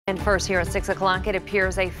And first, here at 6 o'clock, it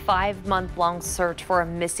appears a 5-month-long search for a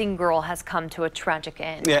missing girl has come to a tragic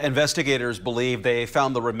end. Yeah, investigators believe they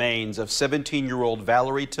found the remains of 17-year-old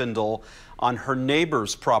Valerie Tyndall on her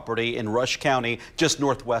neighbor's property in Rush County, just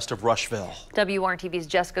northwest of Rushville. WRTV's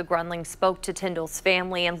Jessica Grunling spoke to Tyndall's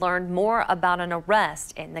family and learned more about an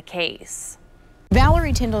arrest in the case.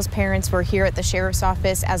 Valerie Tyndall's parents were here at the sheriff's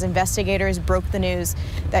office as investigators broke the news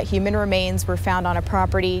that human remains were found on a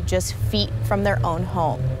property just feet from their own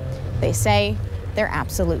home. They say they're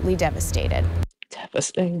absolutely devastated.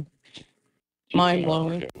 Devastating.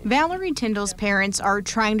 Mind-blowing. Valerie Tyndall's parents are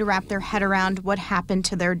trying to wrap their head around what happened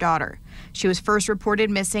to their daughter. She was first reported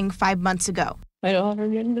missing 5 months ago. My daughter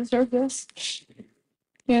didn't deserve this.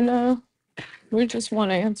 We just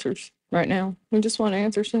want answers right now. We just want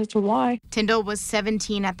answers as to why. Tyndall was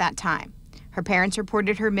 17 at that time. Her parents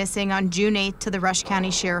reported her missing on June 8th to the Rush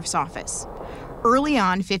County Sheriff's Office. Early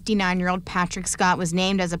on, 59-year-old Patrick Scott was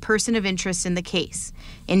named as a person of interest in the case.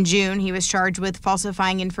 In June, he was charged with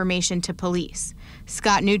falsifying information to police.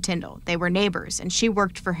 Scott knew Tyndall. They were neighbors, and she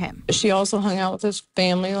worked for him. She also hung out with his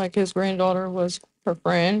family, like his granddaughter was her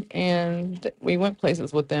friend, and we went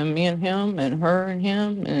places with them, me and him and her and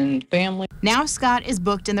him and family. Now Scott is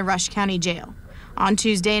booked in the Rush County Jail. On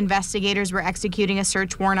Tuesday, investigators were executing a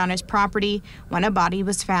search warrant on his property when a body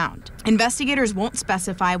was found. Investigators won't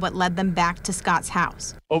specify what led them back to Scott's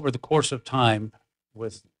house. Over the course of time,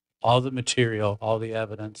 with all the material, all the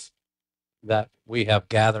evidence that we have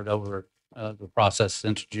gathered over the process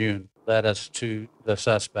since June, led us to the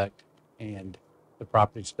suspect and the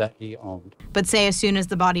properties that he owned. But say as soon as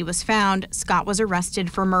the body was found, Scott was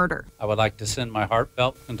arrested for murder. I would like to send my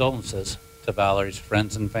heartfelt condolences to Valerie's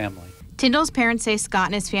friends and family. Tyndall's parents say Scott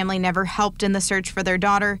and his family never helped in the search for their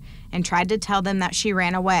daughter and tried to tell them that she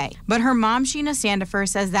ran away. But her mom, Sheena Sandifer,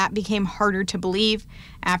 says that became harder to believe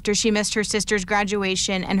after she missed her sister's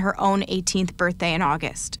graduation and her own 18th birthday in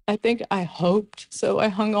August. I hoped, so I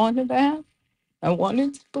hung on to that. I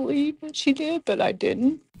wanted to believe that she did, but I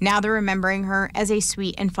didn't. Now they're remembering her as a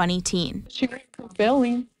sweet and funny teen. She went from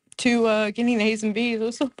failing to getting A's and B's. I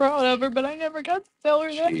was so proud of her, but I never got to tell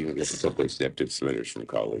her that. She simply accepted surrenders from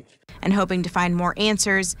college. And hoping to find more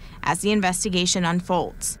answers as the investigation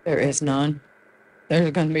unfolds. There is none. There's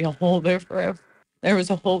going to be a hole there forever. There was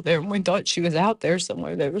a hole there. We thought she was out there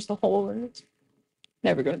somewhere. There was a hole, and it's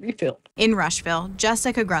never going to be filled. In Rushville,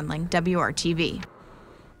 Jessica Grunling, WRTV.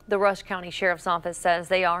 The Rush County Sheriff's Office says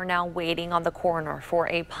they are now waiting on the coroner for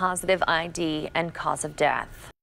a positive ID and cause of death.